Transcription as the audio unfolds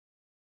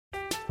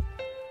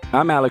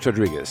I'm Alex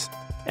Rodriguez.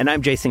 And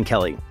I'm Jason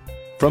Kelly.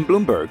 From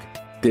Bloomberg,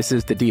 this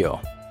is The Deal.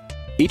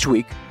 Each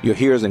week, you'll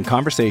hear us in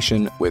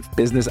conversation with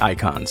business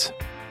icons.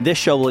 This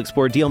show will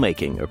explore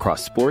deal-making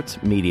across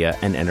sports, media,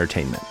 and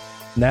entertainment.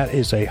 That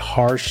is a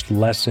harsh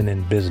lesson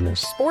in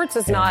business. Sports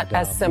is not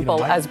as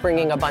simple as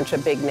bringing a bunch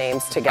of big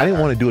names together. I didn't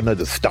want to do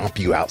another stomp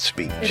you out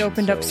speech. It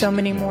opened up so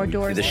many more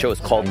doors. The show is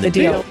called The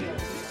Deal.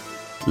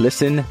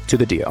 Listen to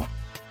The Deal.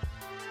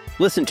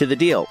 Listen to The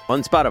Deal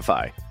on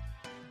Spotify.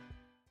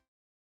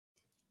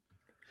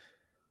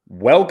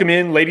 Welcome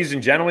in, ladies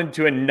and gentlemen,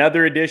 to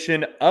another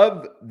edition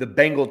of the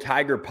Bengal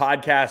Tiger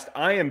podcast.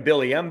 I am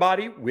Billy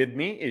Embody. With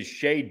me is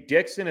Shay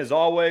Dixon, as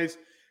always.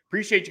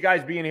 Appreciate you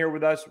guys being here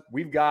with us.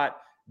 We've got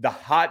the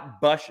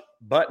hot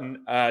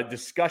button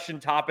discussion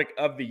topic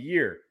of the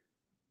year.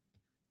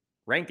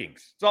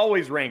 Rankings. It's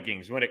always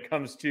rankings when it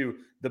comes to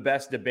the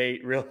best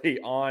debate really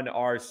on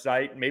our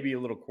site. Maybe a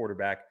little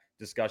quarterback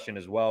discussion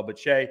as well. But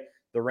Shay,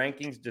 the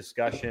rankings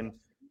discussion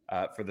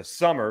for the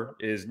summer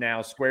is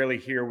now squarely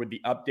here with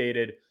the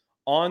updated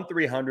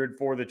On3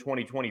 for the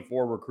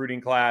 2024 recruiting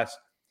class.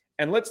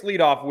 And let's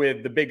lead off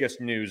with the biggest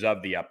news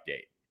of the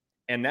update.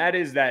 And that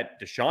is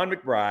that Deshaun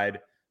McBride,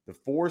 the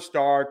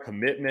four-star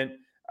commitment,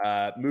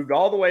 moved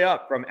all the way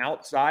up from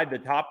outside the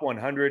top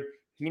 100.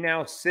 He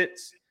now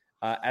sits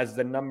as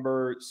the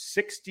number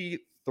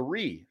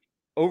 63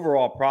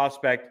 overall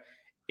prospect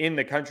in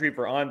the country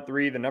for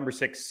On3, the number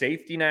 6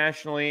 safety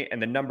nationally,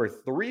 and the number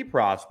 3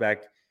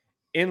 prospect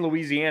in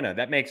Louisiana.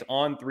 That makes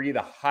On3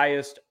 the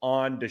highest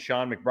on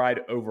Deshaun McBride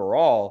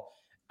overall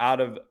out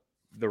of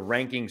the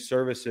ranking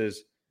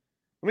services.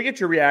 Let me get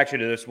your reaction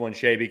to this one,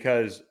 Shay,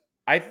 because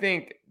I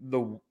think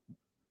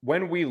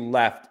when we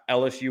left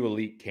LSU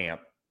Elite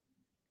Camp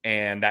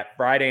and that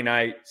Friday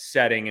night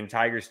setting in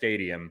Tiger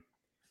Stadium,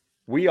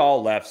 we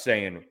all left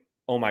saying,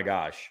 oh my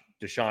gosh,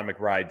 Deshaun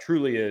McBride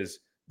truly is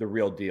the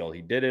real deal.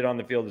 He did it on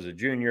the field as a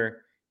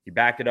junior. He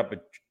backed it up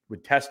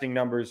with testing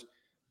numbers.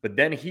 But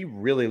then he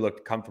really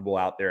looked comfortable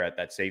out there at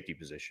that safety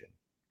position.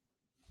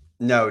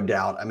 No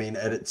doubt. I mean,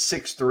 at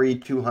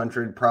 6'3",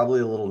 200, probably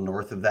a little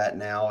north of that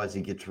now as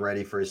he gets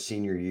ready for his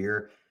senior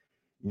year.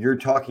 You're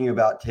talking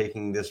about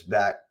taking this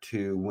back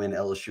to when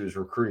LSU was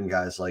recruiting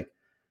guys like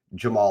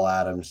Jamal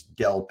Adams,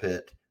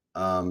 Delpit,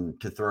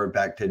 to throw it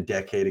back to a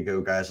decade ago,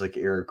 guys like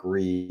Eric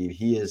Reed.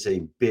 He is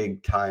a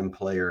big-time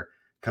player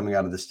coming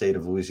out of the state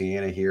of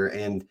Louisiana here.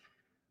 And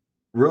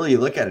really, you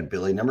look at it,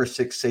 Billy, number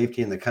 6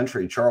 safety in the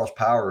country, Charles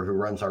Power, who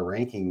runs our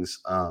rankings.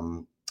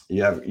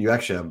 You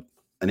actually have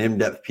an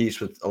in-depth piece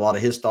with a lot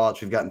of his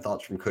thoughts. We've gotten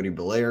thoughts from Cody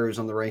Belair, who's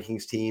on the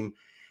rankings team.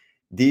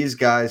 These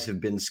guys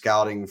have been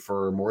scouting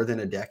for more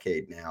than a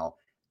decade now,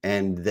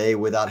 and they,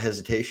 without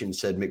hesitation,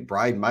 said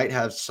McBride might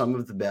have some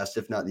of the best,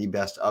 if not the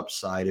best,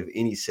 upside of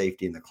any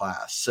safety in the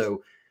class.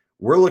 So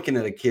we're looking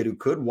at a kid who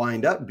could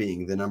wind up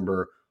being the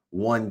number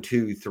 1,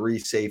 2, 3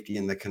 safety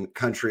in the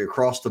country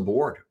across the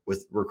board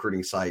with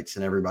recruiting sites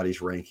and everybody's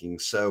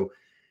rankings. So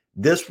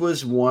this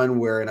was one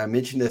where, and I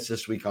mentioned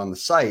this week on the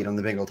site, on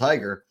the Bengal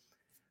Tiger,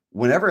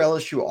 whenever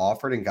LSU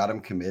offered and got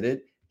him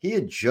committed, he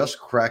had just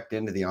cracked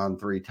into the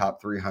On3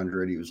 top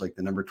 300. He was like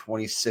the number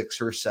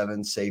 26 or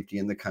 7 safety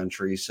in the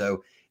country.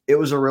 So it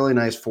was a really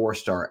nice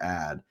 4-star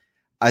ad.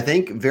 I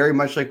think very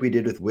much like we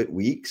did with Whit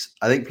Weeks,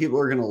 I think people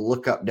are going to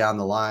look up down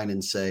the line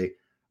and say,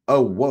 oh,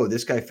 whoa,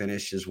 this guy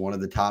finished as one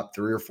of the top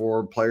 3 or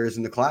 4 players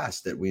in the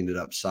class that we ended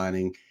up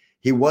signing.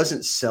 He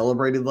wasn't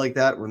celebrated like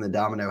that when the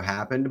domino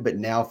happened, but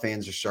now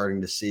fans are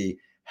starting to see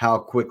how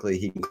quickly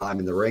he can climb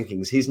in the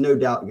rankings. He's no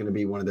doubt going to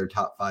be one of their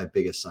top 5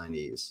 biggest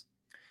signees.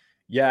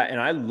 Yeah,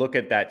 and I look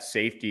at that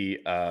safety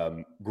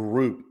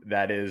group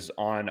that is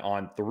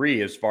on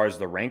 3 as far as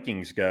the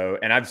rankings go,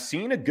 and I've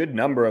seen a good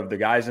number of the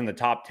guys in the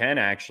top 10,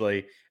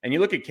 actually. And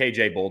you look at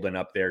KJ Bolden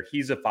up there.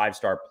 He's a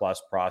 5-star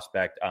plus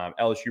prospect.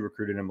 LSU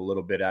recruited him a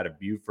little bit out of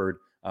Buford,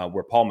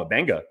 where Paul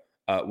Mabenga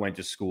went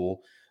to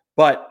school.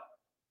 But,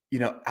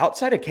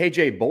 outside of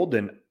KJ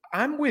Bolden,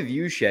 I'm with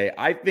you, Shay.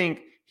 I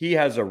think he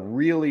has a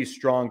really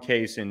strong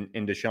case in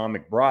Deshaun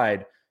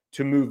McBride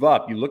to move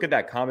up. You look at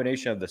that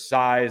combination of the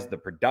size, the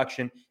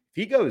production. If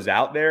he goes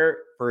out there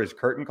for his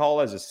curtain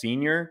call as a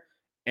senior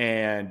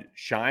and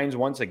shines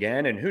once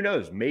again, and who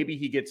knows, maybe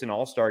he gets an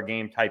all-star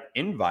game type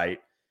invite,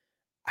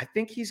 I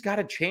think he's got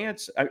a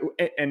chance.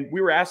 And we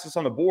were asked this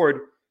on the board,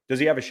 does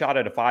he have a shot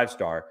at a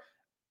 5-star?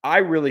 I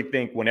really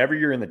think whenever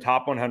you're in the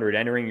top 100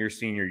 entering your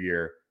senior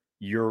year,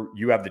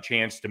 you have the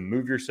chance to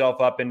move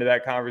yourself up into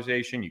that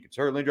conversation. You can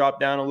certainly drop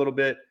down a little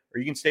bit, or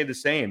you can stay the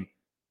same.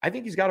 I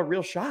think he's got a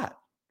real shot.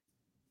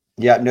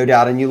 Yeah, no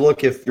doubt. And you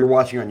look, if you're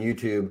watching on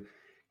YouTube,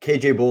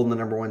 KJ Bolden, the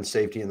number 1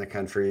 safety in the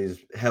country,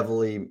 is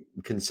heavily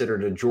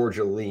considered a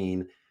Georgia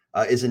lean,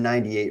 is a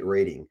 98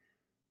 rating.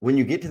 When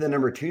you get to the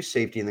number 2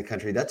 safety in the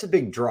country, that's a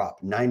big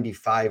drop,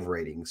 95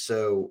 rating.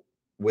 So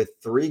with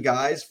 4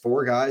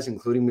 guys,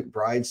 including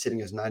McBride,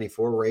 sitting as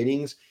 94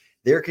 ratings,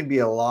 there can be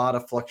a lot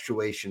of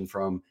fluctuation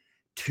from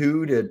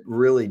 2 to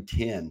really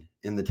 10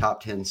 in the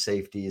top 10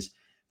 safeties.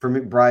 For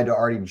McBride to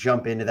already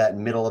jump into that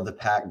middle of the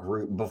pack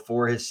group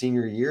before his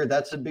senior year,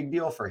 that's a big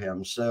deal for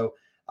him. So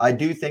I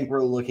do think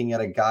we're looking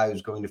at a guy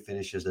who's going to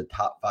finish as a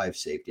top 5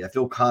 safety. I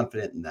feel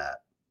confident in that.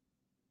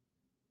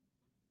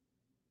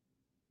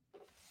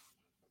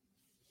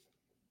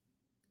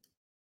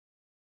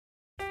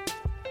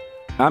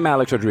 I'm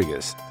Alex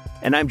Rodriguez.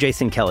 And I'm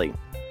Jason Kelly.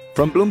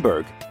 From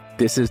Bloomberg,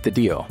 this is The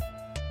Deal.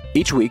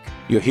 Each week,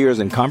 you'll hear us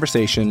in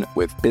conversation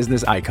with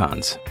business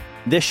icons.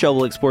 This show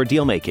will explore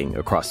deal-making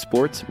across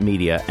sports,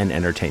 media, and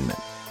entertainment.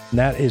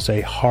 That is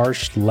a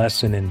harsh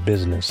lesson in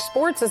business.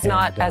 Sports is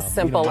not as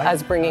simple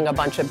as bringing a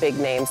bunch of big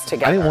names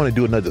together. I didn't want to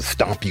do another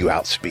stomp you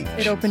out speech.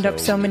 It opened up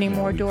so many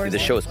more doors. The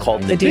show is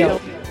called The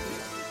Deal.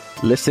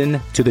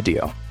 Listen to The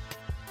Deal.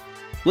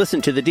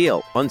 Listen to The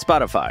Deal on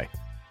Spotify.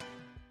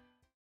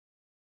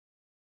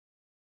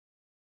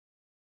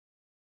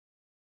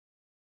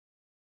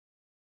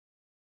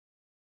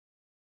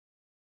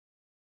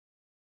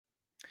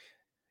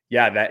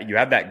 Yeah, that you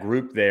have that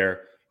group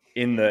there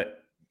in the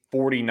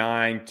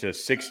 49 to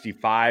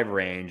 65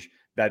 range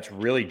that's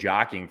really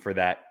jockeying for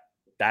that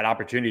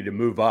opportunity to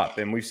move up.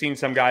 And we've seen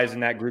some guys in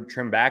that group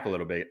trim back a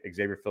little bit.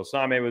 Xavier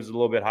Filsaime was a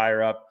little bit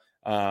higher up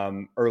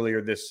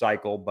earlier this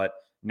cycle, but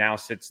now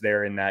sits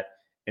there in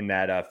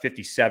that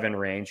 57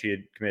 range. He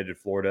had committed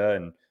to Florida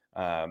and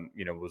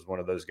was one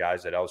of those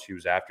guys that LSU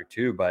was after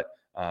too. But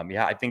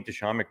I think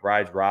Deshaun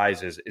McBride's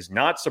rise is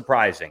not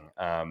surprising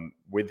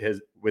with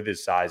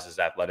his size, his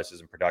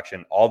athleticism,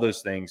 production, all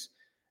those things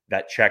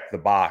that check the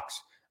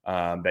box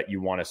that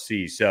you want to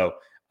see. So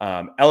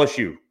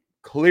LSU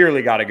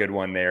clearly got a good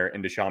one there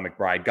in Deshaun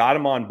McBride, got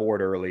him on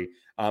board early.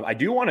 I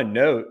do want to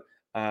note,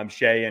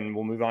 Shay, and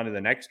we'll move on to the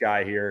next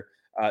guy here.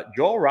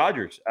 Joel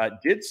Rogers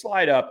did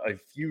slide up a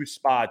few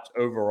spots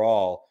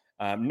overall.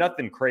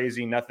 Nothing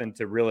crazy, nothing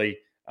to really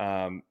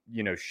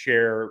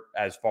share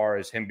as far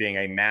as him being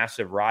a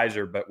massive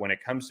riser. But when it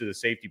comes to the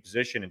safety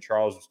position, and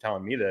Charles was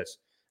telling me this,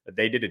 that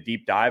they did a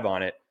deep dive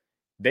on it.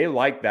 They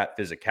like that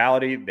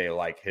physicality. They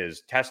like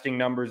his testing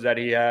numbers that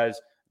he has.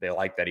 They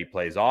like that he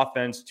plays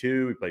offense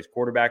too. He plays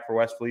quarterback for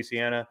West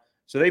Feliciana.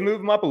 So they move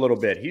him up a little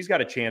bit. He's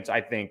got a chance, I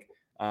think,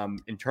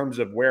 in terms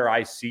of where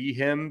I see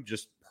him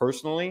just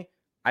personally.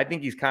 I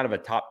think he's kind of a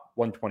top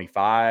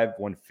 125,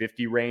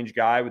 150 range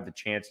guy with the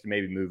chance to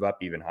maybe move up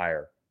even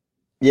higher.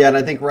 Yeah, and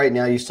I think right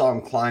now you saw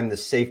him climb the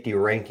safety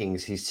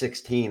rankings. He's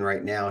 16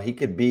 right now. He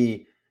could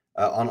be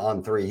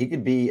on 3. He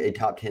could be a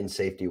top 10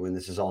 safety when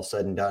this is all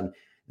said and done.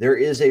 There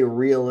is a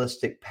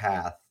realistic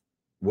path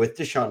with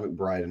Deshaun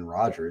McBride and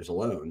Rogers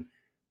alone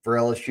for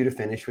LSU to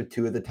finish with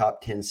 2 of the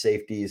top 10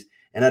 safeties.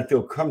 And I'd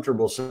feel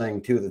comfortable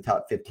saying 2 of the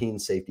top 15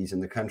 safeties in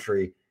the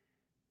country.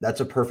 That's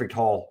a perfect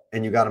haul.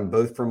 And you got them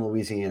both from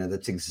Louisiana.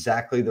 That's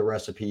exactly the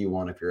recipe you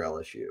want if you're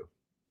LSU.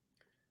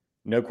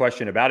 No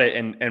question about it.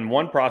 And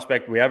one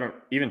prospect we haven't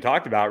even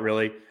talked about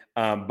really,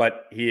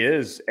 but he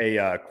is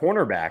a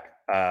cornerback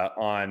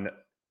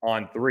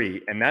on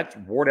 3, and that's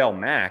Wardell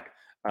Mack,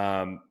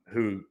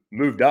 who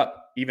moved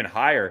up even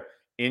higher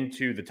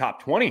into the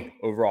top 20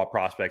 overall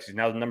prospects. He's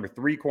now the number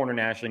 3 corner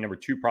nationally, number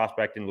 2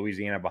 prospect in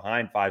Louisiana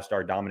behind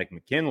 5-star Dominic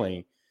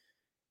McKinley.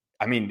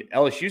 I mean,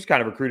 LSU's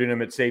kind of recruited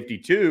him at safety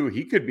too.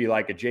 He could be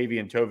like a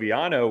Javian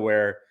Toviano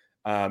where,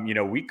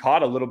 we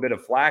caught a little bit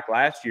of flack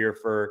last year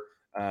for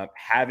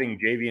having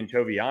Javian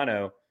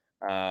Toviano,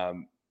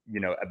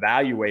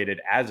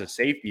 evaluated as a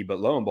safety, but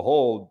lo and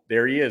behold,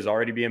 there he is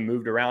already being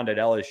moved around at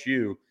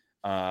LSU,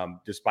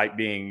 despite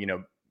being,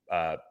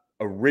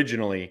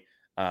 originally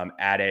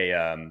at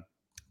a,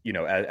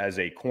 as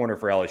a corner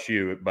for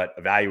LSU, but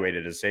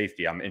evaluated as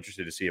safety. I'm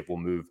interested to see if we'll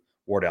move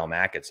Wardell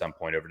Mack at some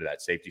point over to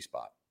that safety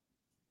spot.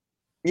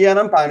 Yeah, and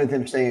I'm fine with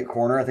him staying at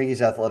corner. I think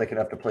he's athletic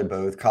enough to play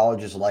both.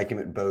 Colleges like him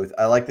at both.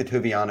 I like the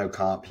Toviano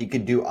comp. He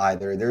could do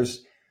either.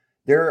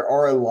 There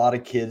are a lot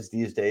of kids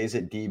these days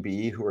at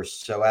DB who are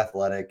so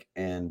athletic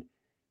and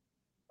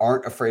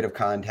aren't afraid of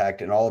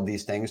contact and all of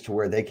these things to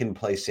where they can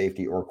play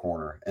safety or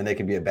corner. And they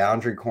can be a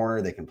boundary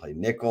corner. They can play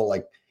nickel.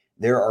 Like,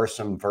 there are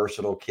some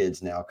versatile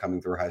kids now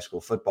coming through high school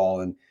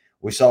football. And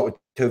we saw it with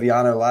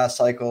Toviano last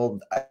cycle.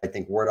 I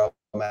think Wardell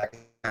Mack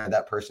had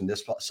that person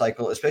this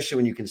cycle, especially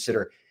when you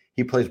consider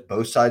he plays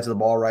both sides of the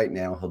ball right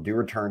now. He'll do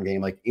return game.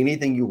 Like,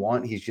 anything you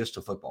want, he's just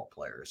a football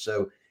player.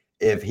 So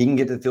if he can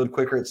get to the field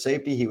quicker at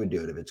safety, he would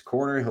do it. If it's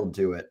corner, he'll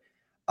do it.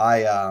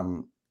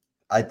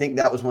 I think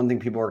that was one thing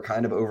people are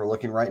kind of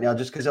overlooking right now,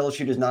 just because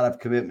LSU does not have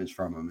commitments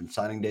from him and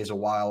signing day's a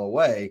while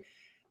away,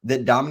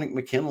 that Dominic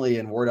McKinley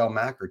and Wardell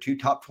Mack are 2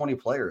 top 20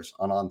 players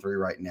on 3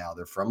 right now.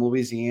 They're from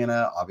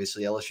Louisiana.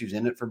 Obviously, LSU's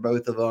in it for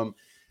both of them.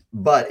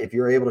 But if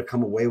you're able to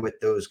come away with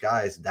those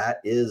guys,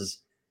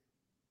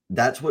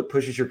 that's what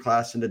pushes your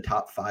class into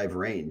top 5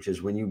 range,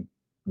 is when you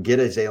get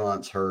a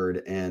Zalance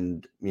Hurd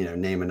and,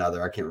 name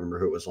another. I can't remember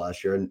who it was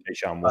last year. And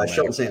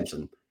Shelton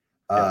Sampson.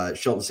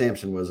 Shelton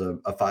Sampson was a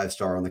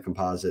 5-star on the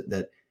composite.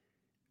 That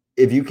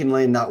if you can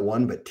land not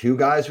 1, but 2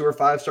 guys who are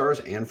 5 stars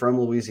and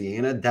from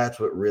Louisiana, that's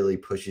what really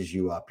pushes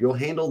you up. You'll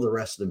handle the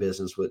rest of the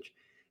business, which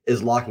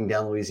is locking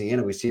down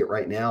Louisiana. We see it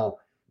right now,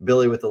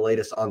 Billy, with the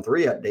latest On3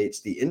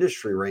 updates, the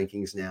industry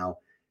rankings now.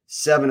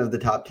 7 of the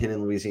top 10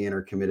 in Louisiana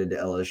are committed to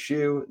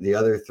LSU. The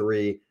other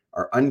 3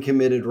 are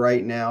uncommitted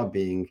right now,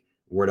 being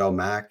Wardell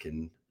Mack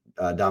and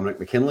Dominic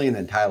McKinley, and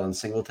then Tylen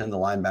Singleton, the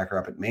linebacker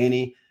up at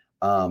Manny.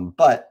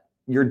 But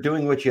you're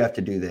doing what you have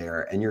to do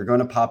there, and you're going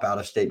to pop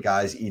out-of-state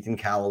guys. Ethan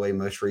Callaway,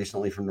 most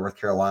recently from North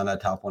Carolina,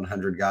 top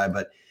 100 guy.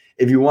 But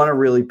if you want to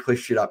really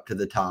push it up to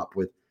the top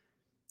with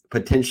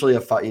potentially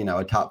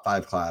a top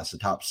 5 class, a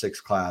top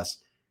 6 class,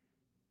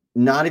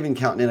 not even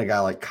counting in a guy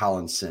like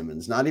Colin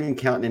Simmons, not even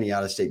counting any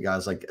out-of-state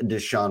guys like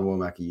Deshaun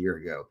Womack a year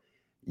ago,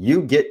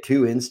 you get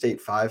 2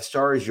 in-state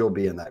 5-stars, you'll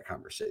be in that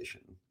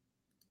conversation.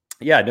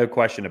 Yeah, no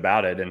question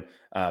about it. And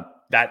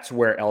that's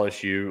where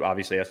LSU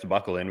obviously has to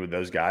buckle in with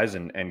those guys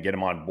and get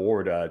them on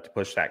board to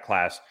push that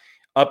class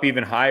up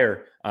even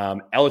higher.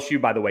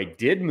 LSU, by the way,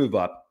 did move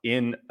up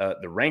in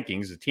the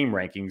rankings, the team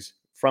rankings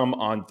from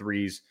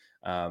On3's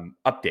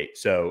update.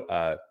 So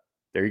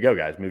there you go,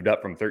 guys. Moved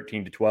up from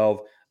 13 to 12.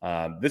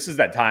 This is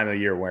that time of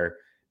year where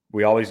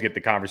we always get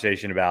the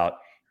conversation about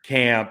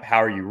camp.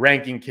 How are you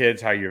ranking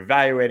kids? How are you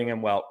evaluating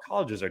them? Well,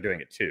 colleges are doing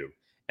it too.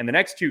 And the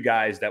next 2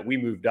 guys that we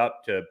moved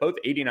up to both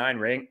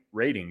 89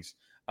 ratings,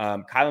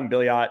 Kylan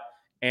Billiot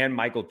and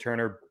Michael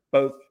Turner,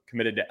 both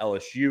committed to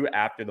LSU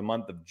after the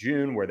month of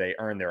June, where they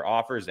earned their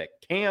offers at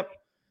camp.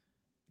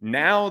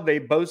 Now they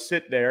both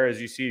sit there, as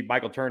you see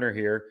Michael Turner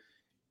here,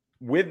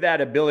 with that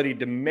ability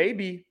to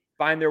maybe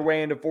find their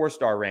way into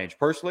 4-star range.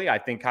 Personally, I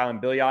think Kylan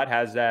Billiot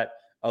has that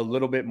a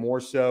little bit more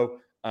so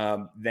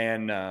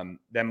than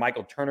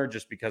Michael Turner,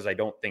 just because I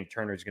don't think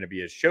Turner is going to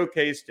be as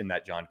showcased in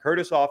that John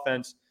Curtis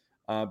offense.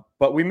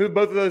 But we moved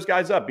both of those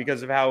guys up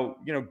because of how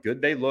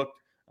good they looked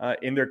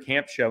in their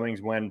camp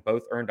showings when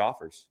both earned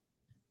offers.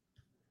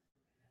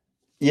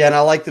 Yeah, and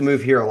I like the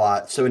move here a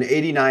lot. So an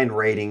 89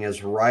 rating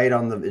is right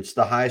on it's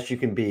the highest you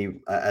can be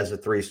as a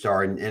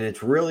 3-star, and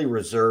it's really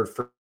reserved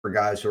for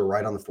guys who are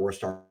right on the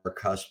 4-star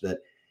cusp, that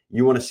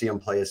you want to see them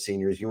play as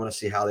seniors. You want to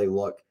see how they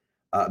look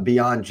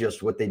beyond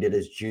just what they did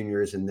as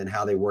juniors and then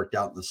how they worked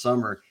out in the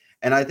summer.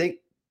 And I think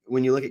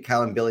when you look at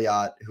Kylan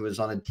Billiot, who was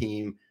on a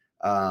team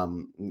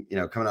coming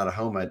out of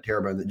Homa at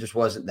Terrebonne that just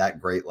wasn't that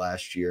great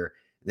last year.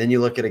 Then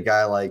you look at a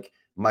guy like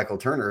Michael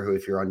Turner, who,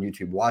 if you're on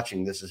YouTube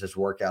watching, this is his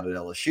workout at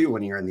LSU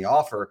when you're in the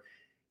offer.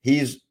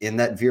 He's in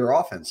that veer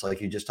offense,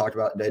 like you just talked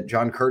about, that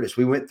John Curtis.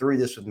 We went through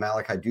this with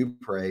Malachi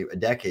Dupre a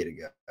decade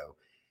ago.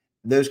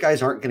 Those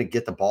guys aren't going to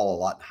get the ball a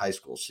lot in high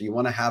school. So you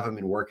want to have them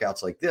in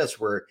workouts like this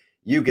where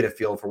you get a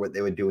feel for what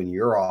they would do in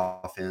your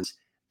offense,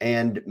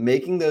 and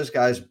making those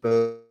guys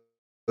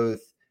both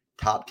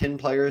top 10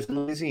 players in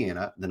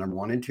Louisiana, the number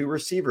 1 and 2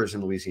 receivers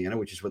in Louisiana,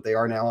 which is what they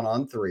are now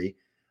on 3,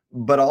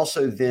 but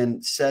also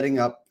then setting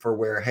up for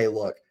where, hey,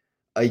 look,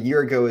 a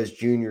year ago as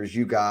juniors,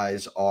 you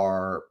guys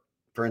are,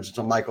 for instance,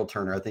 on Michael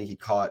Turner, I think he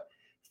caught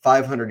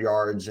 500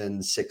 yards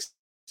and 6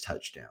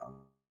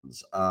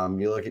 touchdowns.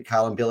 You look at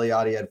Kylan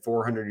Billiot, he had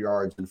 400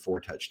 yards and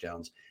 4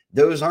 touchdowns.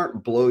 Those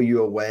aren't blow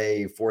you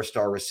away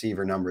 4-star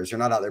receiver numbers. They're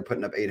not out there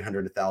putting up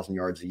 800, 1,000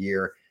 yards a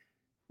year.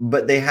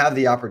 But they have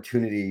the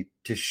opportunity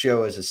to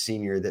show as a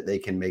senior that they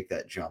can make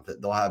that jump,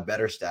 that they'll have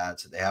better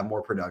stats, that they have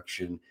more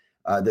production,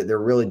 that they're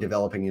really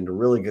developing into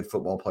really good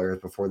football players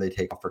before they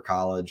take off for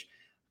college.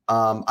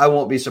 I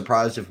won't be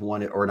surprised if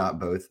one or not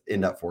both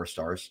end up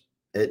 4-stars.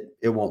 It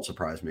won't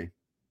surprise me.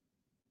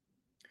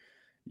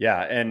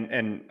 Yeah,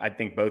 and I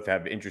think both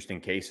have interesting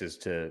cases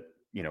to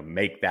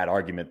make that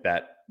argument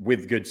that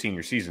with good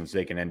senior seasons,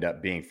 they can end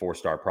up being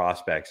 4-star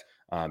prospects.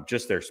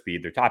 Just their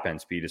speed, their top end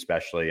speed,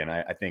 especially. And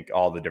I think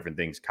all the different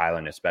things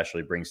Kylan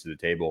especially brings to the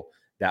table,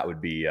 that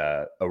would be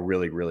a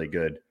really, really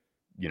good,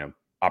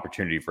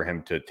 opportunity for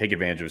him to take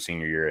advantage of a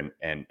senior year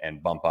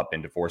and bump up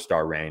into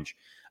 4-star range.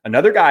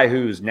 Another guy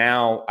who's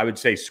now, I would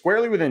say,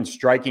 squarely within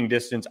striking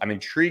distance. I'm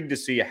intrigued to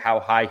see how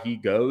high he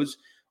goes.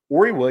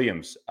 Ori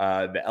Williams,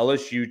 the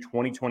LSU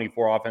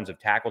 2024 offensive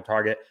tackle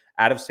target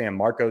out of San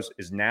Marcos,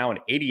 is now an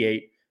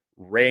 88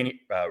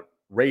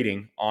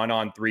 rating on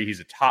On3. He's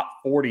a top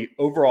 40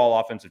 overall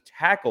offensive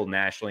tackle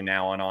nationally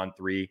now on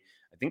On3.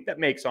 I think that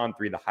makes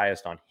On3 the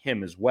highest on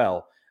him as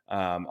well,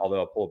 although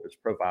I'll pull up his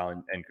profile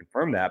and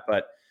confirm that.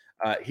 But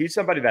he's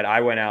somebody that I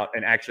went out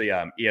and actually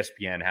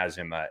ESPN has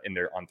him in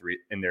their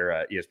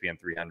ESPN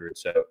 300.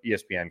 So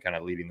ESPN kind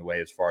of leading the way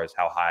as far as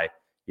how high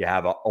you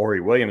have Ori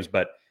Williams.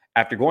 But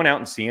after going out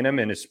and seeing him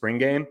in his spring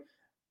game,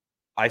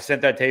 I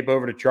sent that tape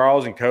over to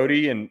Charles and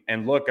Cody, and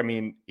look, I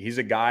mean, he's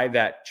a guy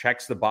that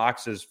checks the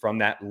boxes from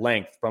that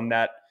length, from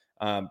that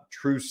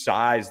true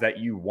size that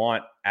you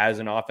want as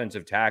an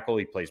offensive tackle.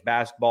 He plays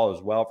basketball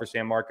as well for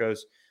San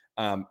Marcos.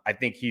 I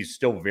think he's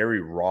still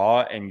very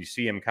raw, and you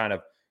see him kind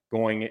of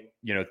going,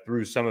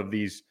 through some of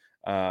these,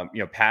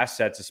 pass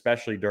sets,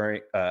 especially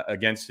during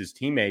against his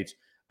teammates.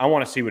 I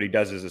want to see what he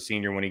does as a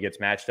senior when he gets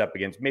matched up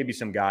against maybe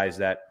some guys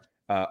that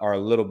are a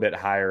little bit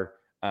higher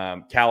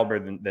caliber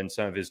than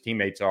some of his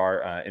teammates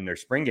are in their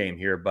spring game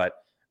here. But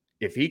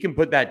if he can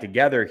put that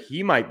together,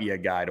 he might be a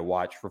guy to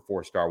watch for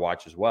 4-star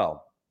watch as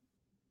well.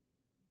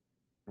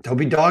 Don't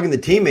be dogging the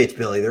teammates,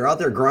 Billy. They're out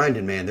there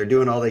grinding, man. They're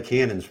doing all they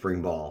can in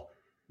spring ball.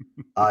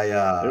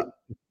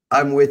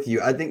 I'm with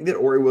you. I think that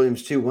Ori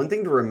Williams too, one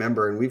thing to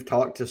remember, and we've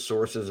talked to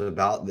sources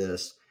about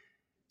this,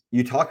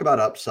 you talk about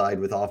upside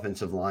with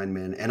offensive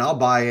linemen, and I'll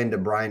buy into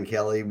Brian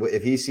Kelly.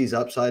 If he sees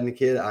upside in the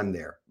kid, I'm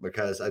there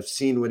because I've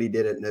seen what he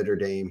did at Notre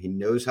Dame. He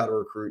knows how to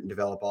recruit and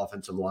develop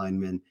offensive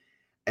linemen,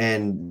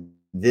 and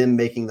them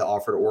making the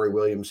offer to Ori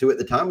Williams, who at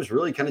the time was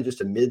really kind of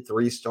just a mid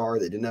 3-star.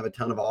 They didn't have a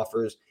ton of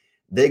offers.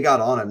 They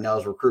got on him. Now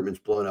his recruitment's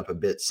blown up a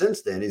bit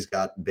since then. He's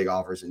got big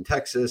offers in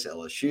Texas,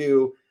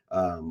 LSU.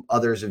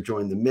 Others have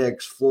joined the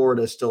mix.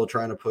 Florida is still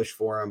trying to push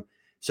for him.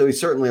 So he's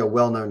certainly a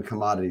well-known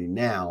commodity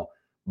now.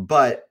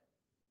 But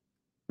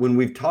when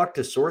we've talked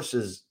to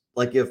sources,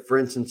 like if, for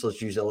instance,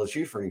 let's use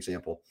LSU for an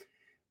example,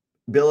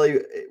 Billy,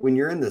 when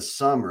you're in the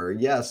summer,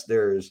 yes,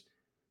 there's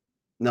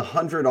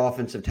 100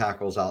 offensive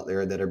tackles out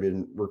there that have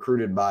been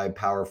recruited by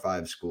Power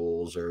 5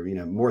 schools or,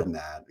 more than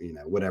that,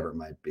 whatever it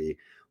might be.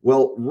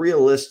 Well,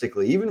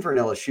 realistically, even for an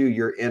LSU,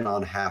 you're in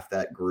on half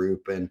that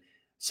group and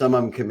some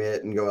of them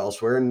commit and go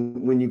elsewhere.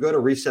 And when you go to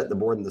reset the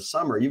board in the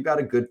summer, you've got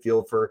a good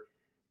feel for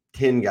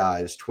 10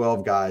 guys,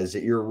 12 guys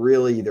that you're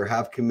really either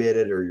have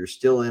committed or you're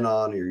still in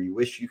on, or you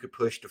wish you could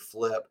push to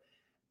flip.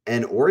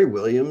 And Ori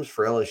Williams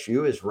for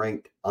LSU is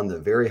ranked on the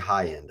very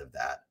high end of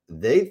that.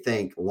 They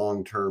think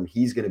long-term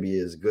he's going to be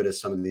as good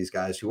as some of these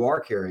guys who are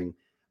carrying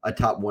a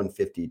top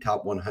 150,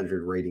 top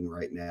 100 rating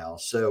right now.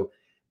 So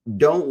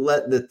don't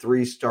let the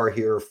 3-star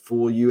here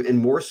fool you. And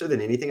more so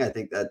than anything, I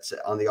think that's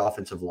on the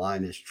offensive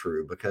line is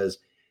true because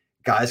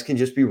guys can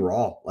just be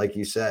raw, like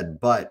you said,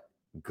 but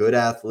good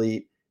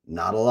athlete,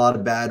 not a lot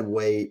of bad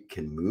weight,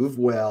 can move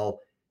well.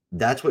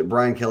 That's what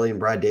Brian Kelly and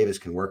Brad Davis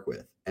can work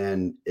with.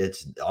 And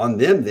it's on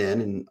them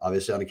then, and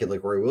obviously on a kid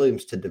like Ori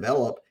Williams to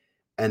develop.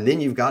 And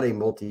then you've got a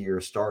multi-year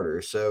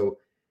starter. So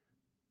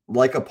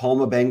like a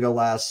Palma Benga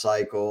last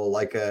cycle,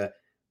 like a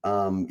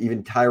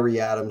even Tyree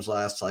Adams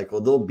last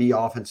cycle, there'll be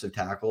offensive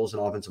tackles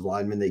and offensive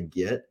linemen they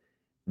get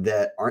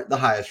that aren't the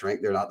highest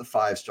ranked. They're not the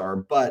 5-star,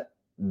 but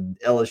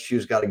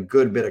LSU's got a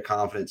good bit of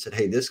confidence that,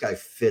 hey, this guy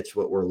fits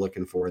what we're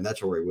looking for. And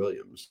that's Ori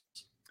Williams.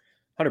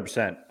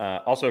 100%.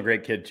 Also a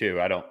great kid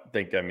too. I don't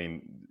think,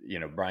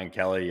 Brian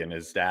Kelly and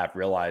his staff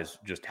realize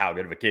just how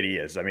good of a kid he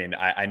is.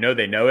 I know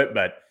they know it,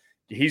 but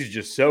he's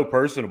just so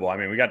personable.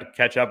 We got to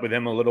catch up with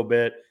him a little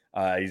bit.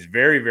 He's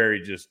very,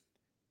 very just,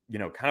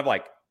 kind of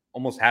like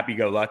almost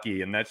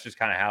happy-go-lucky, and that's just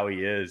kind of how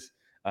he is.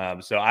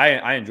 So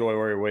I enjoy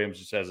Ori Williams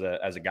just as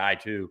a guy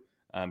too,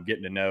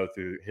 getting to know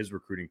through his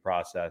recruiting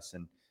process.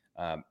 And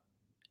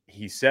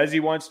he says he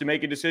wants to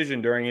make a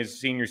decision during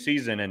his senior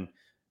season. And,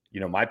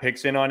 my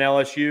pick's in on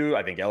LSU.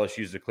 I think LSU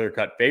is the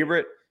clear-cut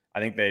favorite. I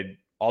think they'd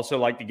also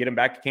like to get him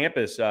back to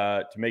campus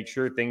to make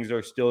sure things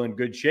are still in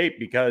good shape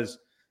because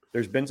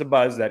there's been some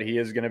buzz that he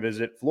is going to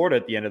visit Florida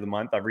at the end of the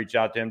month. I've reached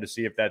out to him to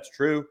see if that's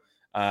true.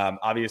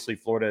 Obviously,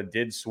 Florida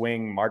did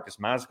swing Marcus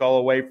Mascall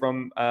away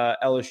from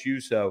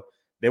LSU, so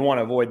they want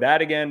to avoid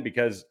that again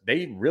because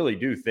they really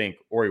do think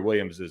Ori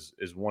Williams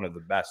is one of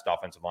the best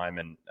offensive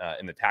linemen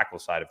in the tackle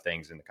side of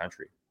things in the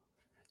country.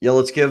 Yeah,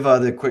 let's give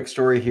the quick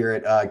story here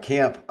at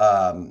camp.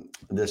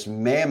 This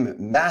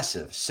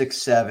massive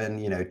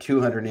 6'7",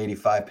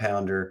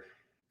 285-pounder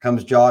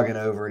comes jogging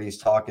over and he's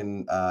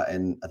talking.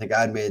 And I think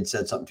I'd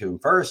said something to him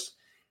first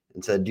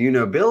and said, "Do you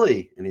know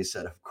Billy?" And he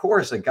said, "Of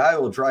course, a guy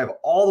will drive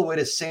all the way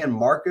to San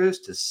Marcos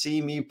to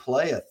see me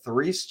play a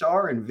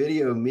 3-star and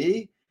video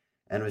me,"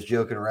 and was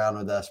joking around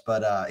with us.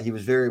 But he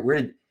was very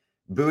weird.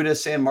 Buda,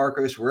 San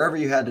Marcos, wherever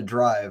you had to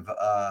drive,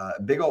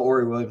 big old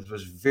Ori Williams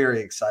was very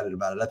excited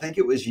about it. I think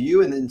it was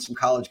you and then some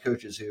college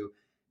coaches who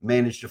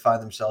managed to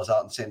find themselves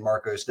out in San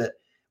Marcos that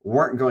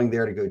weren't going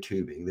there to go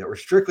tubing, that were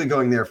strictly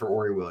going there for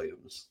Ori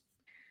Williams.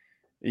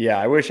 Yeah,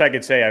 I wish I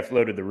could say I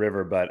floated the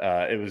river, but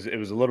it was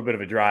a little bit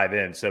of a drive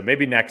in. So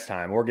maybe next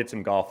time, or get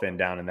some golf in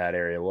down in that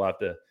area. We'll have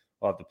to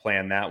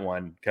plan that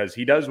one because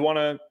he does want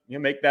to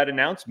make that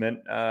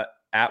announcement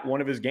at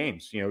one of his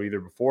games, either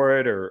before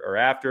it or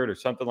after it or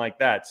something like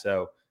that.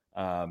 So,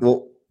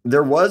 well,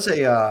 there was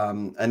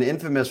an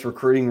infamous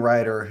recruiting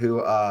writer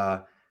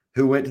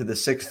who went to the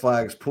Six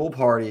Flags pool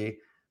party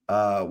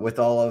with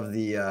all of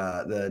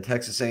the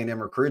Texas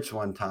A&M recruits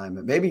one time.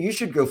 Maybe you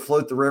should go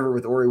float the river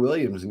with Ori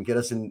Williams and get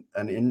us an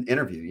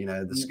interview,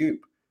 the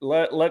scoop.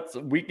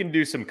 We can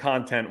do some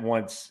content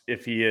once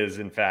if he is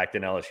in fact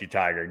an LSU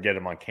Tiger, get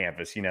him on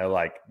campus.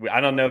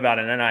 I don't know about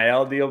an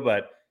NIL deal,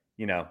 but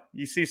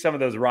you see some of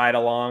those ride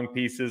along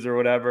pieces or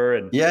whatever.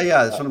 And yeah,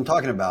 that's what I'm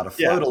talking about. A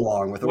float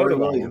along with Ori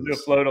Williams. We'll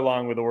float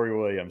along with Ori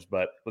Williams,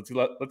 but let's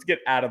get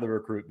out of the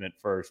recruitment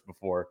first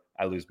before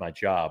I lose my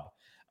job.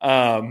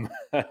 The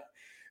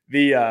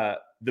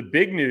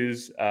big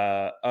news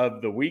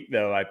of the week,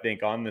 though, I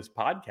think on this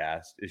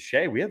podcast is,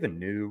 Shay, we have a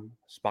new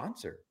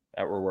sponsor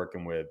that we're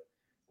working with.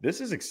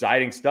 This is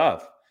exciting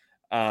stuff.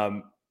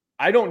 I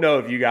don't know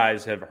if you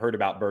guys have heard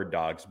about Bird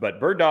Dogs, but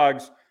Bird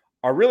Dogs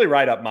are really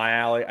right up my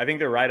alley. I think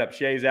they're right up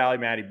Shay's alley,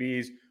 Maddie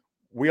B's.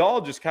 We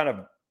all just kind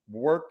of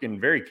work in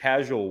very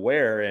casual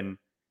wear. And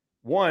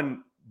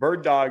one,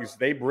 Bird Dogs,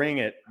 they bring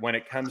it when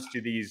it comes to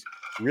these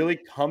really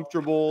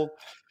comfortable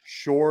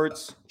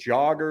shorts,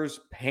 joggers,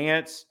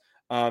 pants.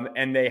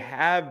 And they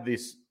have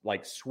this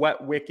like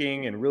sweat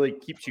wicking and really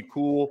keeps you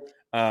cool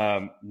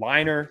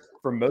liner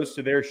for most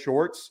of their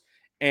shorts.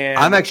 And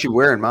I'm actually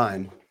wearing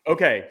mine.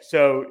 Okay,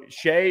 so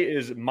Shay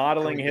is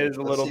modeling his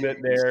a little bit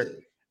there.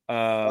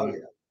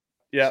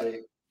 Yeah,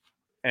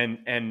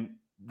 and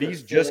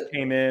these just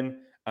came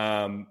in,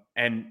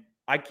 and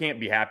I can't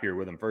be happier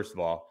with them. First of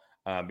all,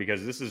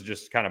 because this is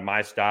just kind of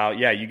my style.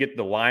 Yeah, you get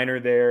the liner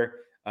there,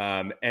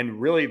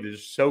 and really they're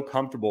so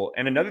comfortable.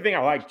 And another thing I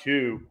like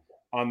too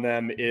on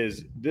them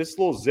is this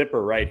little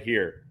zipper right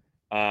here.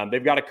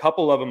 They've got a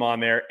couple of them on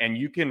there, and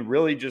you can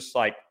really just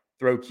like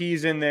throw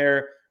keys in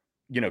there.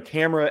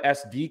 Camera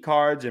SD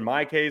cards in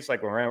my case,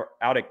 like when we're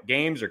out at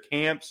games or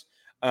camps.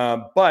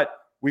 But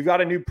we've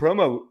got a new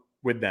promo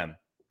with them.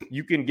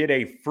 You can get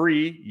a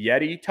free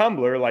Yeti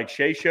tumbler, like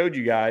Shay showed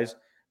you guys,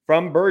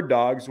 from Bird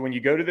Dogs when you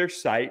go to their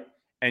site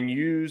and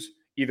use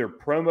either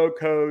promo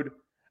code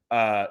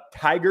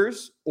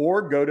Tigers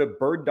or go to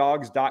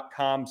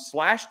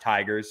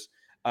birddogs.com/Tigers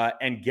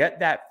and get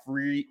that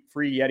free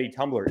Yeti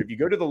tumbler. If you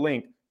go to the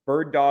link,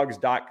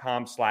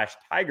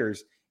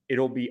 birddogs.com/Tigers,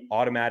 it'll be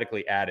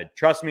automatically added.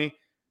 Trust me,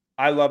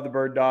 I love the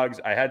Bird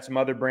Dogs. I had some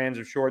other brands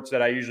of shorts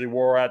that I usually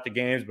wore out to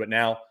games, but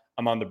now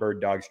I'm on the Bird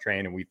Dogs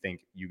train, and we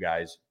think you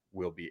guys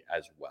will be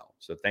as well.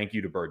 So thank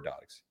you to Bird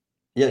Dogs.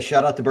 Yeah,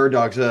 shout out to Bird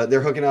Dogs.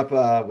 They're hooking up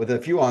with a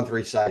few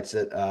On3 sites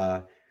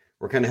that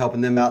we're kind of helping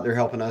them out. They're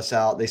helping us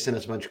out. They sent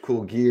us a bunch of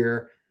cool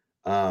gear.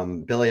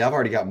 Billy, I've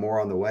already got more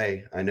on the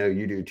way. I know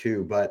you do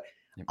too, but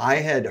I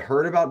had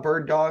heard about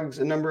Bird Dogs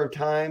a number of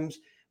times,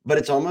 but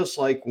it's almost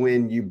like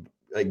when you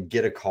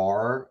get a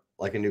car,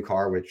 like a new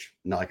car, which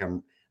not like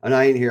I'm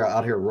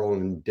out here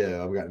rolling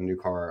dough. I've got a new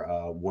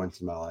car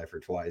once in my life or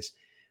twice.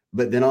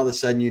 But then all of a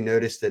sudden you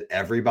notice that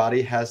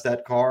everybody has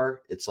that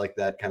car. It's like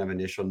that kind of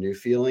initial new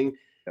feeling.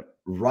 Yep.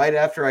 Right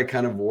after I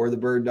kind of wore the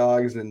Bird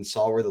Dogs and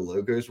saw where the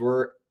logos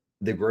were,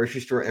 the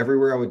grocery store,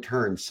 everywhere I would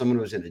turn, someone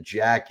was in a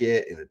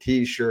jacket, in a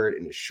t-shirt,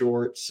 in a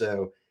shorts.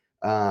 So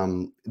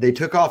they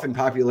took off in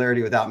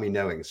popularity without me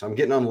knowing. So I'm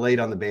getting on late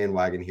on the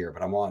bandwagon here,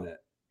 but I'm on it.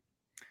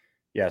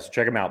 Yeah, so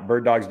check them out,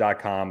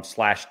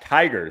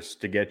 birddogs.com/Tigers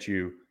to get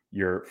you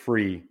your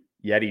free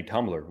Yeti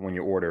tumbler when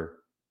you order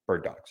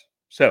Bird Dogs.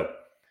 So,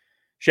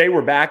 Shay,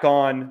 we're back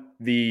on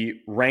the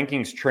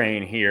rankings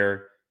train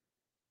here.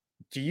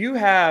 Do you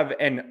have,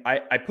 and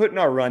I put in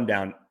our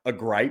rundown, a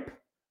gripe,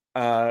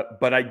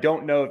 but I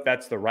don't know if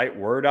that's the right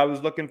word I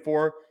was looking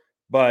for,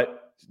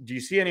 but do you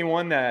see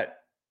anyone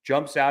that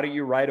jumps out at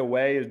you right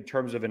away in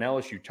terms of an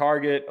LSU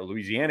target, a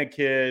Louisiana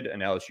kid,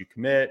 an LSU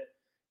commit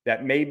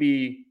that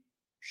maybe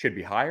should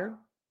be higher,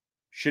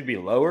 should be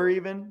lower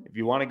even, if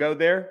you want to go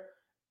there?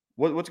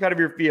 What's kind of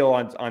your feel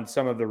on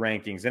some of the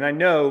rankings? And I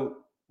know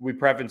we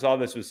preface all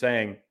this with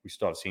saying we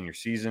still have senior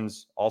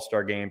seasons,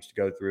 all-star games to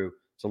go through.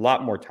 It's a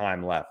lot more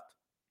time left.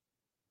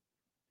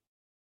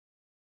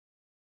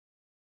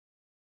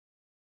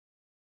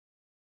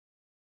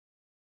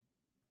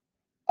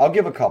 I'll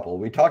give a couple.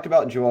 We talked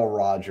about Joel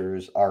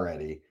Rogers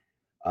already.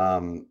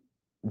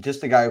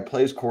 Just a guy who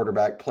plays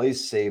quarterback,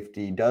 plays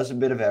safety, does a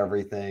bit of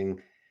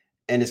everything,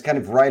 and is kind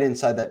of right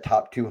inside that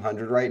top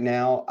 200 right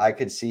now. I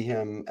could see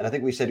him, and I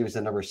think we said he was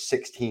the number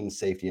 16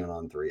 safety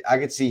on 3. I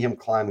could see him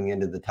climbing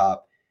into the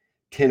top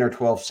 10 or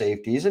 12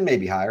 safeties and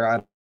maybe higher.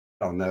 I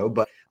don't know,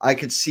 but I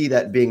could see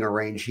that being a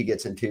range he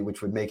gets into,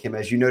 which would make him,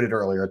 as you noted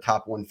earlier, a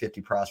top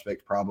 150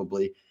 prospect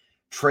probably.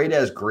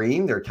 Trey'Dez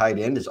Green, their tight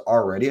end, is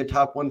already a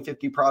top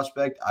 150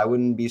 prospect. I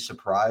wouldn't be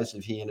surprised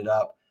if he ended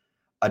up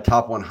a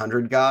top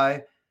 100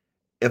 guy.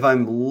 If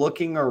I'm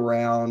looking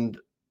around,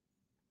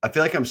 I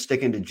feel like I'm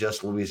sticking to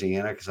just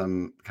Louisiana because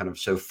I'm kind of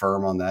so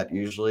firm on that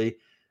usually.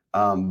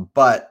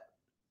 But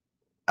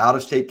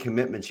out-of-state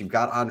commitments, you've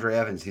got Andre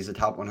Evans. He's a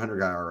top 100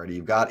 guy already.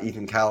 You've got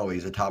Ethan Callaway.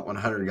 He's a top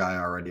 100 guy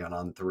already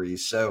on 3.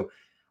 So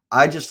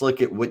I just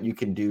look at what you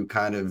can do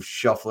kind of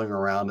shuffling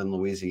around in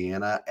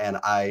Louisiana. And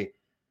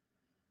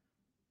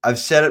I've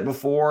said it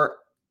before.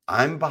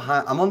 I'm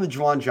on the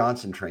Juwan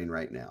Johnson train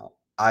right now.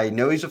 I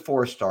know he's a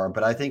 4-star,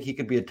 but I think he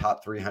could be a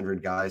top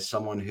 300 guy,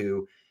 someone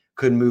who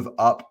could move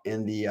up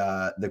in the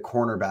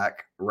cornerback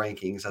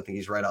rankings. I think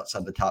he's right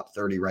outside the top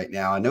 30 right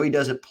now. I know he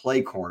doesn't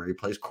play corner. He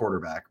plays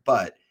quarterback,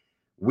 but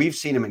we've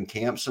seen him in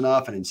camps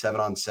enough and in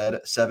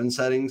 7-on-7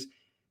 settings.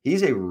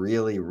 He's a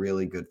really,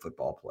 really good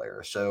football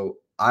player. So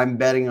I'm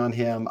betting on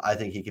him. I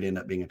think he could end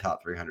up being a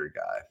top 300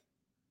 guy.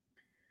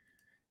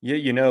 Yeah,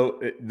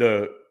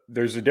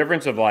 there's a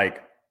difference of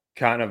like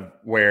kind of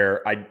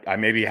where I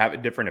maybe have a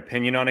different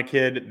opinion on a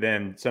kid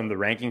than some of the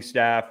ranking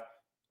staff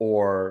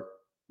or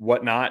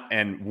whatnot.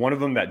 And one of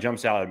them that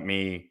jumps out at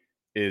me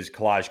is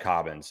Kalaj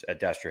Cobbins at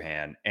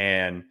Destrehan.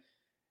 And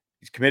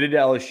he's committed to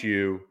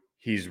LSU.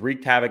 He's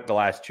wreaked havoc the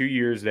last 2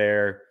 years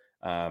there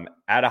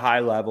at a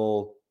high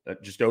level,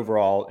 just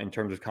overall in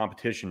terms of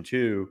competition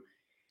too.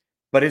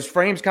 But his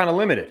frame's kind of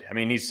limited. I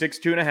mean, he's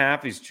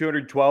 6'2.5". He's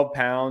 212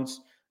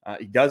 pounds.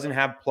 He doesn't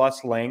have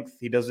plus length.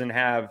 He doesn't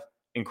have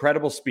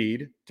incredible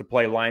speed to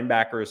play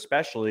linebacker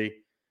especially.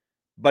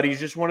 But he's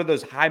just one of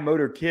those high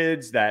motor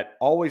kids that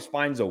always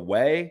finds a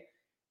way.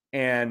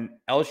 And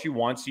LSU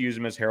wants to use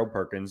him as Harold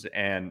Perkins.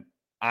 And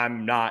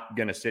I'm not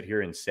going to sit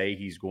here and say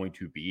he's going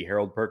to be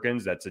Harold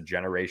Perkins. That's a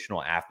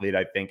generational athlete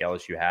I think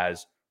LSU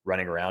has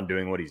running around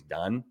doing what he's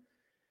done.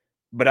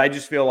 But I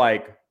just feel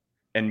like,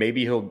 and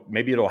maybe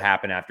it'll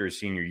happen after his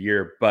senior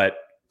year, but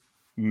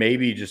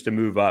maybe just to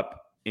move up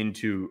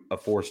into a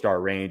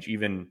 4-star range,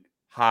 even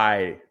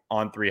high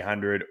on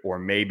 300, or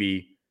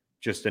maybe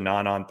just a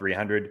non-on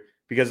 300.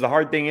 Because the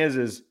hard thing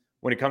is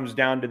when it comes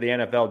down to the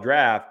NFL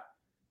draft,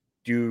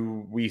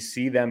 do we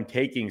see them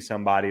taking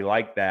somebody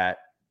like that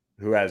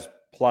who has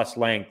plus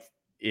length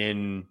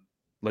in,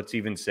 let's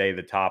even say,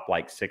 the top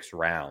like 6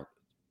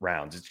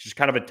 rounds? It's just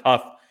kind of a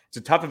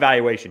tough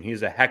evaluation.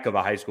 He's a heck of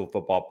a high school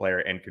football player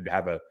and could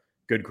have a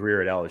good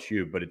career at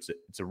LSU, but it's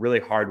a really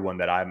hard one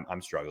that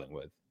I'm struggling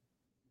with.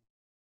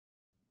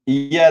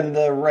 Yeah, and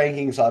the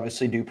rankings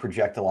obviously do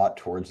project a lot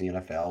towards the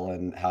NFL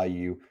and how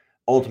you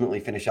ultimately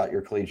finish out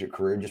your collegiate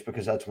career, just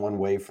because that's one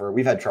way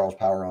we've had Charles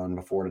Power on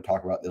before to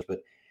talk about this, but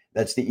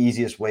that's the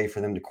easiest way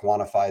for them to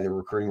quantify their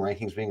recruiting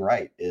rankings being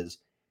right, is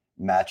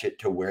match it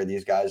to where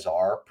these guys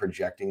are,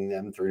 projecting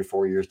them 3 to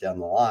 4 years down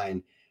the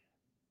line.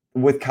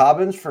 With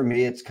Cobbins, for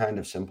me, it's kind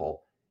of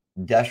simple.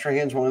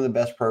 Destrehan's one of the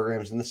best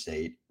programs in the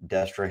state.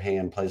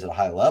 Destrehan plays at a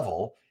high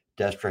level.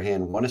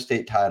 Destrehan won a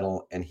state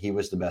title, and he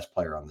was the best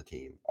player on the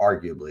team,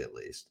 arguably at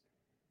least.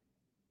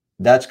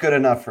 That's good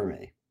enough for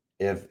me.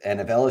 If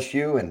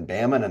LSU and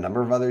Bama and a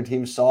number of other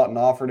teams saw it and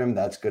offered him,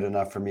 that's good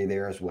enough for me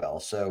there as well.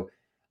 So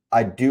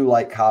I do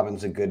like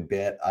Cobbins a good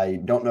bit. I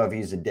don't know if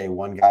he's a day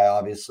one guy,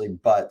 obviously,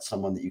 but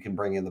someone that you can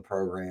bring in the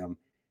program.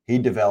 He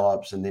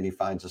develops, and then he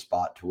finds a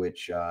spot to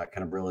which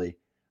kind of really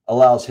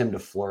allows him to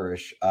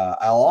flourish.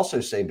 I'll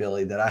also say,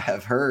 Billy, that I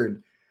have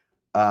heard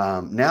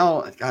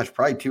now,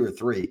 probably 2 or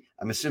 3.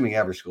 I'm assuming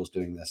every school's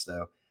doing this,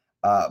 though.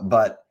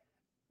 But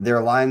their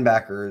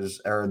linebackers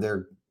or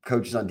their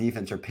coaches on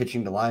defense are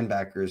pitching to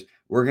linebackers,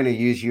 we're going to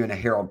use you in a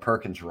Harold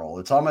Perkins role.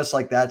 It's almost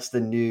like that's the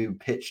new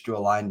pitch to a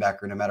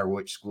linebacker, no matter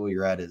which school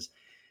you're at, is,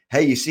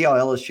 hey, you see how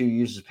LSU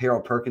uses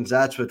Harold Perkins?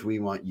 That's what we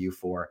want you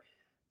for.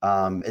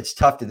 It's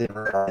tough to then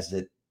realize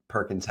that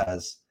Perkins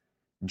has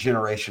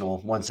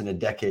generational,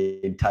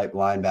 once-in-a-decade type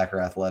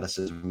linebacker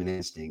athleticism and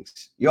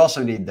instincts. You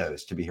also need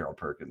those to be Harold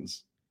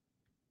Perkins.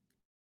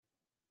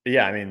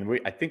 Yeah, I mean,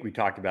 I think we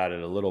talked about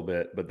it a little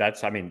bit, but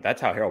that's how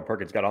Harold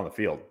Perkins got on the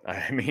field.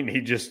 I mean,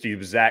 he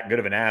was that good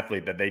of an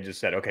athlete that they just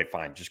said, okay,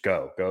 fine, just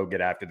go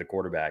get after the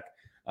quarterback,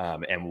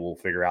 and we'll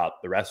figure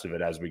out the rest of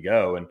it as we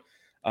go.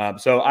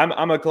 And so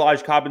I'm a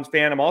Kalaj Cobbins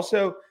fan. I'm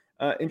also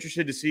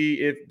interested to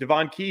see if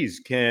Devon Keys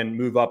can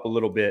move up a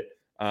little bit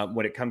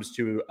when it comes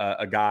to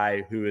a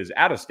guy who is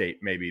out of state,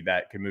 maybe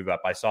that can move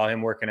up. I saw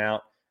him working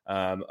out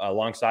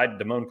alongside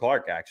Damone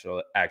Clark,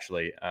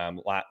 actually.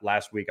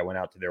 Last week I went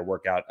out to their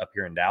workout up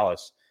here in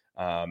Dallas.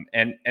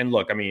 And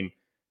look, I mean,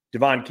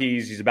 Devon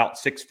Keys, he's about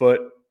 6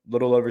 foot,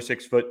 little over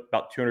 6 foot,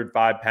 about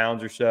 205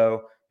 pounds or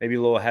so, maybe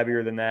a little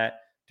heavier than that.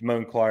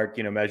 Damone Clark,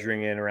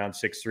 measuring in around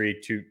 6'3",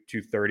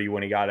 230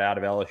 when he got out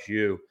of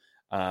LSU.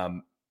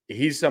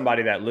 He's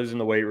somebody that lives in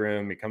the weight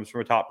room. He comes from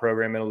a top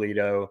program in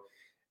Aledo.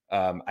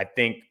 I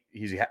think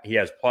he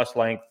has plus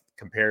length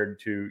compared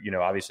to,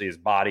 obviously his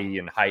body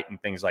and height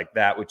and things like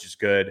that, which is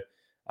good.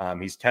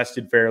 He's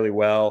tested fairly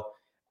well.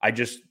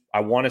 I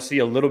want to see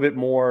a little bit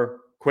more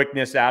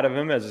quickness out of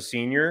him as a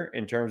senior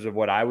in terms of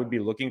what I would be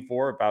looking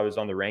for if I was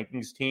on the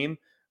rankings team.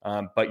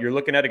 But you're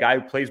looking at a guy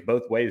who plays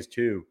both ways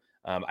too.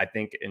 I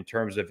think in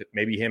terms of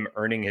maybe him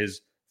earning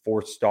his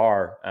 4th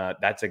star,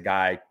 that's a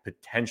guy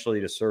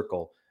potentially to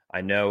circle.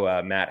 I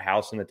know Matt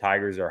House and the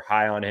Tigers are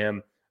high on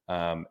him.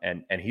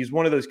 And he's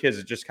one of those kids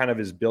that just kind of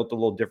is built a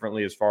little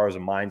differently as far as a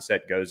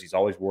mindset goes. He's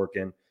always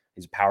working.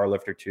 He's a power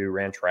lifter too,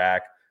 ran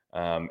track,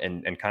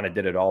 and kind of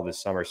did it all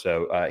this summer.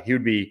 So he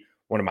would be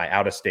one of my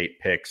out-of-state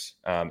picks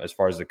as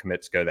far as the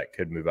commits go that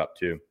could move up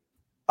too.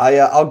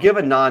 I'll give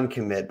a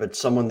non-commit, but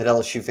someone that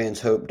LSU fans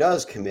hope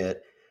does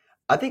commit.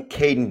 I think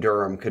Caden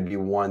Durham could be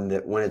one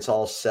that when it's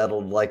all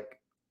settled, like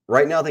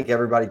right now, I think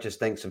everybody just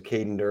thinks of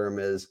Caden Durham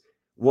as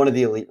one of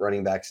the elite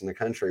running backs in the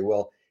country.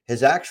 Well,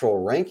 his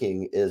actual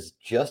ranking is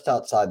just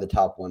outside the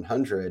top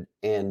 100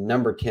 and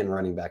number 10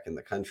 running back in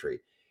the country.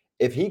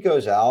 If he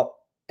goes out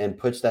and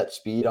puts that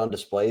speed on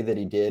display that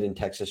he did in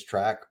Texas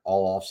track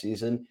all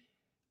offseason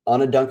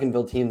on a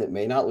Duncanville team that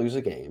may not lose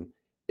a game,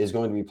 is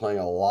going to be playing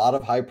a lot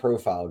of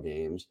high-profile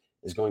games,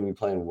 is going to be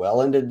playing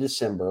well into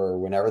December or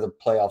whenever the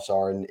playoffs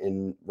are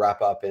and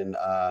wrap up in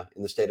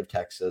the state of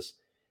Texas,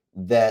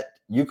 that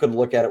you could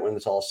look at it when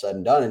it's all said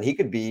and done, and he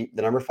could be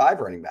the number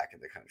 5 running back in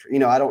the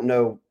country. I don't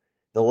know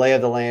the lay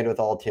of the land with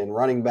all 10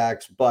 running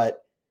backs,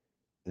 but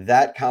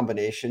that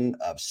combination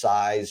of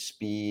size,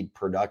 speed,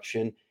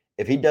 production,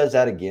 if he does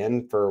that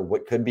again for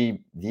what could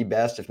be the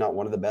best, if not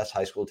one of the best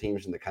high school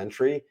teams in the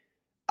country,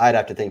 I'd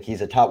have to think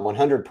he's a top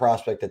 100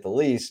 prospect at the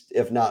least,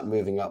 if not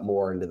moving up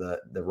more into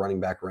the running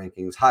back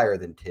rankings higher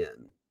than 10.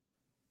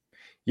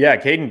 Yeah,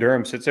 Caden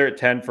Durham sits there at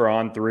 10 for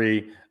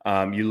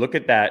On3. You look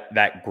at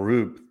that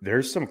group,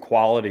 there's some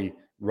quality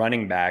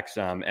running backs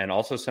and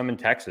also some in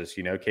Texas.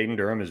 Caden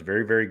Durham is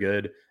very, very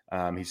good.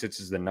 He sits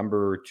as the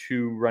number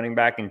 2 running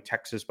back in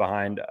Texas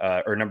behind,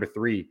 or number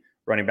 3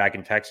 running back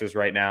in Texas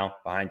right now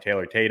behind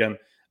Taylor Tatum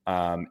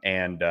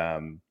and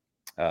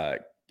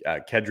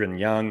Kedron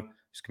Young.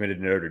 He's committed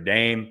to Notre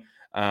Dame.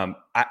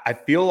 I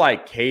feel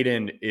like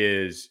Caden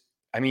is,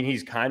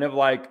 he's kind of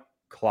like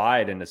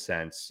Clyde in a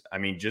sense.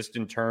 Just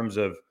in terms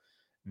of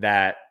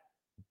that,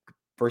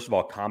 first of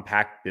all,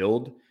 compact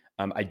build.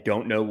 I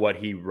don't know what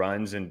he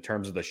runs in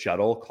terms of the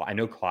shuttle. I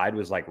know Clyde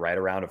was like right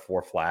around a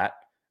 4 flat,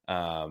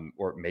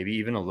 or maybe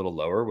even a little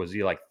lower. Was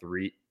he like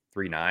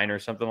 3.9 or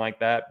something like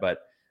that? But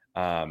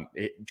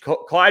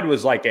Clyde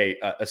was like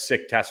a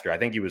sick tester. I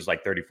think he was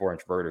like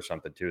 34-inch vert or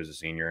something too as a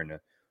senior, and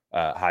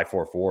a high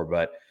 4.4.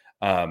 But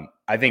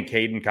I think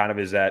Caden kind of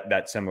is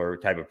that similar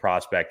type of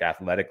prospect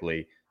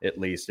athletically, at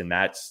least, and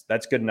that's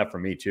good enough for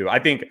me too. I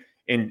think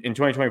in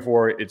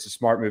 2024, it's a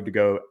smart move to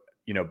go,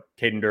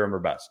 Caden Durham or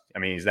bust.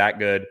 He's that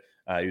good.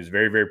 He was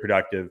very, very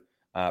productive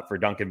for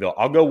Duncanville.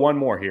 I'll go one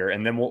more here,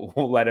 and then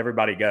we'll let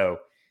everybody go.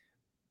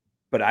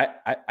 But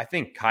I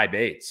think Kai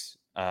Bates,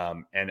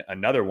 and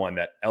another one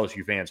that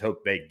LSU fans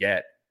hope they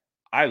get.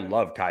 I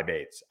love Kai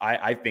Bates.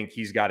 I think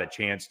he's got a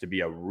chance to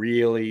be a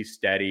really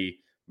steady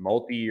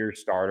multi-year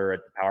starter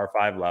at the Power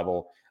 5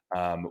 level.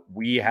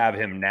 We have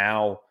him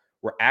now.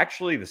 We're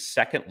actually the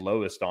second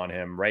lowest on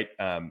him, right?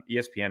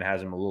 ESPN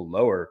has him a little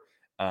lower.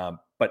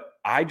 But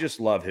I just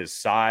love his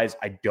size.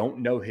 I don't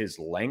know his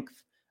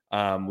length,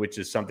 which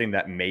is something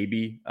that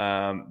maybe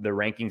the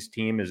rankings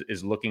team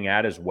is looking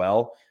at as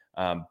well.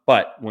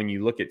 But when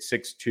you look at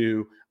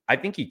 6'2", I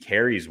think he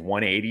carries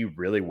 180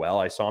 really well.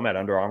 I saw him at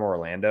Under Armour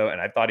Orlando,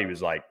 and I thought he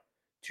was like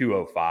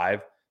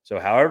 205. So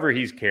however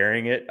he's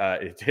carrying it,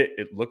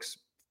 it looks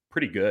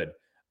pretty good.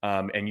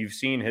 And you've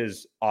seen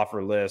his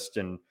offer list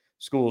and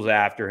schools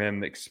after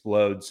him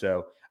explode.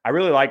 So I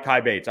really like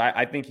Kai Bates.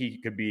 I think he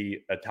could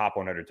be a top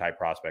 100 type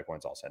prospect when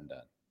it's all said and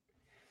done.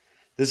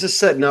 This is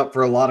setting up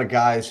for a lot of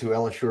guys who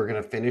LSU are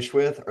going to finish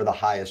with are the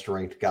highest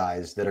ranked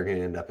guys that are going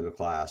to end up in the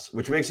class,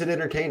 which makes it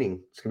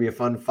entertaining. It's going to be a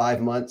fun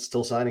 5 months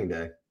till signing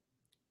day.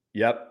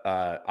 Yep.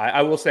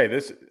 I will say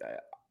this,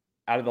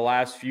 out of the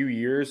last few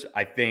years,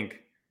 I think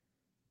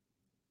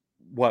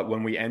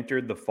when we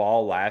entered the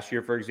fall last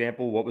year, for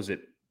example, what was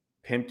it?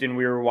 Pimpton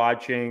we were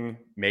watching,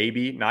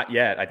 maybe, not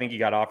yet. I think he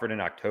got offered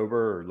in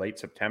October or late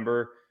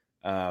September.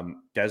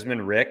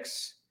 Desmond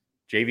Ricks,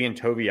 Javian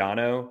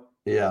Toviano.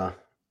 Yeah.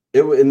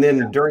 And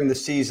then during the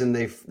season,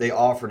 they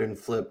offered and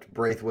flipped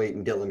Braithwaite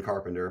and Dylan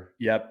Carpenter.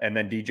 Yep. And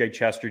then DJ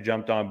Chester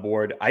jumped on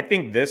board. I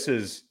think this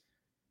is,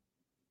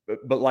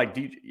 but like,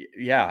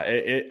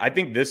 I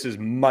think this is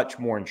much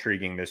more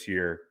intriguing this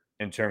year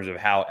in terms of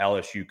how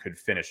LSU could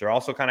finish. They're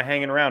also kind of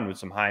hanging around with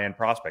some high-end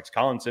prospects.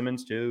 Colin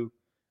Simmons too.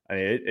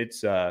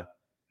 It's going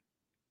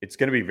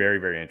to be very,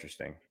 very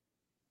interesting,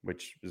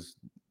 which is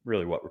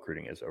really what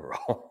recruiting is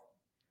overall.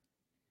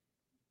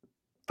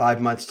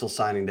 5 months till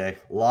signing day.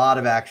 A lot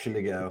of action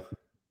to go.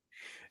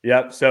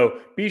 Yep.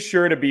 So be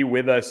sure to be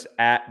with us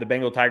at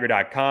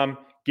thebengaltiger.com.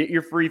 Get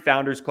your free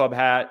Founders Club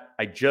hat.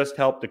 I just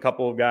helped a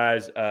couple of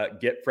guys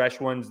get fresh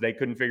ones. They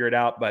couldn't figure it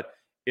out, but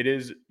it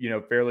is,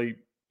 fairly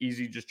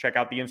easy. Just check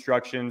out the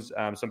instructions.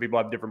 Some people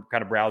have different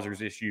kind of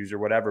browsers issues or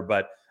whatever,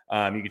 but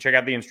you can check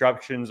out the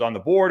instructions on the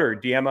board or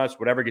DM us,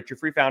 whatever. Get your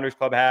free Founders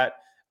Club hat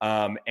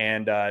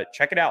and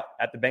check it out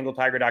at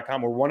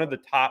thebengaltiger.com. We're one of the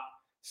top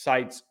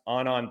sites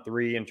on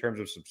On3 in terms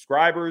of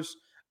subscribers.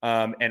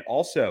 And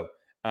also,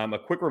 a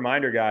quick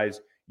reminder,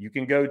 guys, you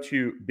can go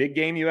to Big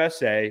Game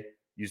USA,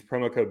 use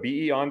promo code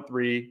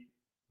BEON3,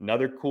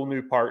 another cool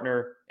new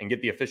partner, and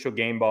get the official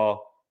game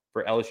ball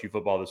for LSU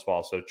football this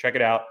fall. So check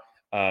it out.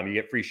 You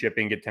get free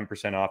shipping, get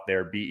 10% off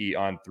there,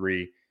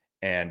 BEON3.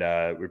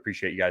 And we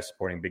appreciate you guys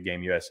supporting Big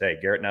Game USA.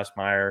 Garrett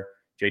Nussmeier,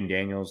 Jaden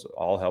Daniels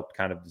all helped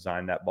kind of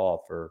design that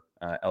ball for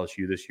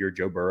LSU this year.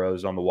 Joe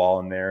Burrow's on the wall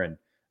in there, and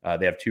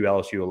they have 2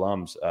 LSU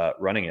alums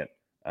running it,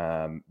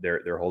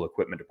 their whole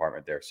equipment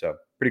department there. So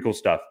pretty cool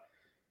stuff.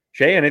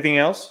 Shay, anything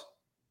else?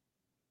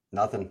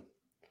 Nothing.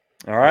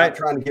 All right. I'm not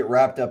trying to get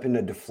wrapped up in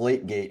a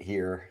deflate gate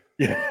here.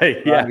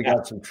 Yeah. We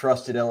got some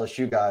trusted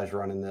LSU guys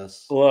running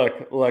this.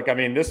 Look,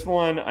 this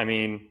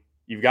one,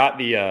 you've got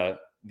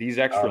these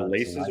extra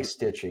laces. Nice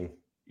stitching.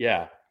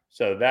 Yeah.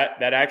 So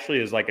that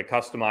actually is like a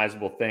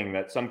customizable thing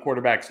that some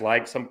quarterbacks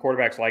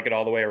like it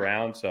all the way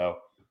around. So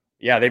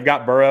yeah, they've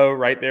got Burrow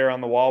right there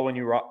on the wall when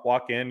you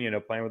walk in,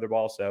 playing with their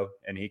ball. So,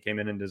 and he came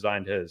in and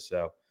designed his.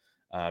 So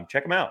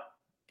check them out.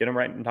 Get them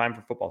right in time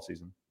for football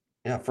season.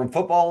 Yeah, from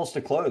footballs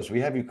to clothes,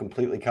 we have you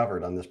completely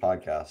covered on this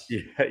podcast.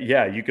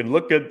 Yeah, you can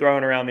look good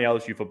throwing around the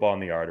LSU football in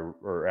the yard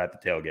or at the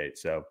tailgate.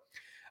 So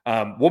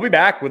we'll be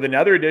back with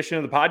another edition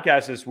of the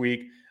podcast this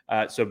week.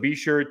 So be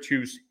sure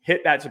to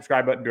hit that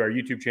subscribe button to our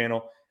YouTube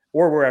channel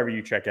or wherever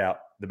you check out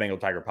the Bengal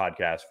Tiger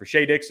podcast. For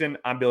Shay Dixon,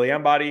 I'm Billy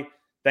Embody.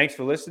 Thanks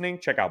for listening.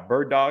 Check out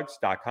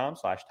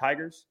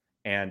birddogs.com/tigers,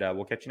 and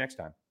we'll catch you next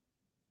time.